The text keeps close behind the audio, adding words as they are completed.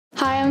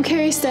Hi, I'm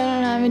Carrie Stone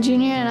and I'm a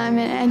junior and I'm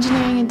in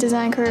engineering and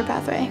design career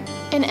pathway.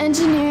 In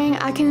engineering,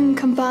 I can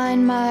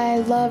combine my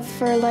love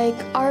for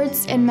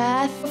arts and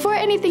math. Before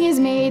anything is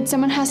made,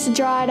 someone has to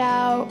draw it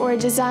out or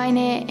design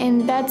it,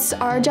 and that's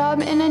our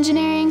job in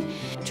engineering.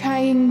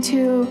 Trying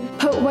to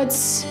put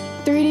what's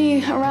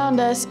 3D around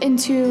us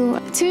into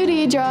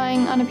 2D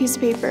drawing on a piece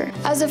of paper.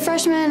 As a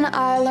freshman,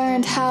 I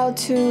learned how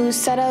to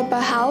set up a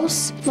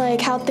house,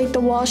 like how thick the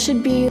wall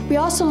should be. We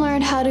also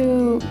learned how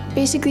to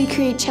basically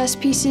create chess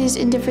pieces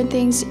and different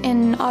things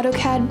in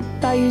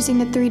AutoCAD by using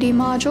the 3D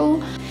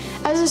module.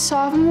 As a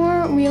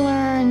sophomore, we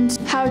learned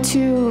how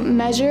to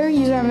measure,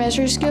 use our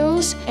measure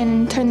skills,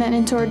 and turn that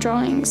into our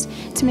drawings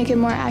to make it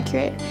more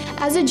accurate.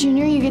 As a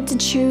junior, you get to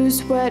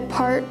choose what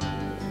part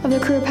of the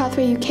career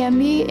pathway you can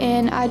be,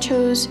 and I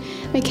chose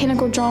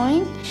mechanical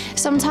drawing.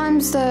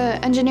 Sometimes the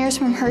engineers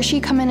from Hershey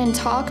come in and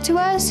talk to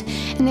us,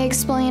 and they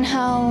explain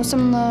how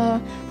some of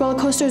the roller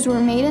coasters were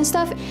made and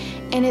stuff,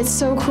 and it's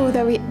so cool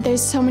that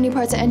there's so many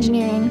parts of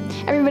engineering.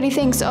 Everybody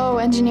thinks, oh,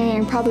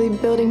 engineering, probably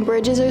building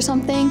bridges or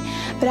something,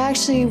 but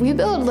actually we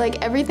build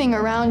everything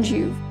around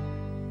you.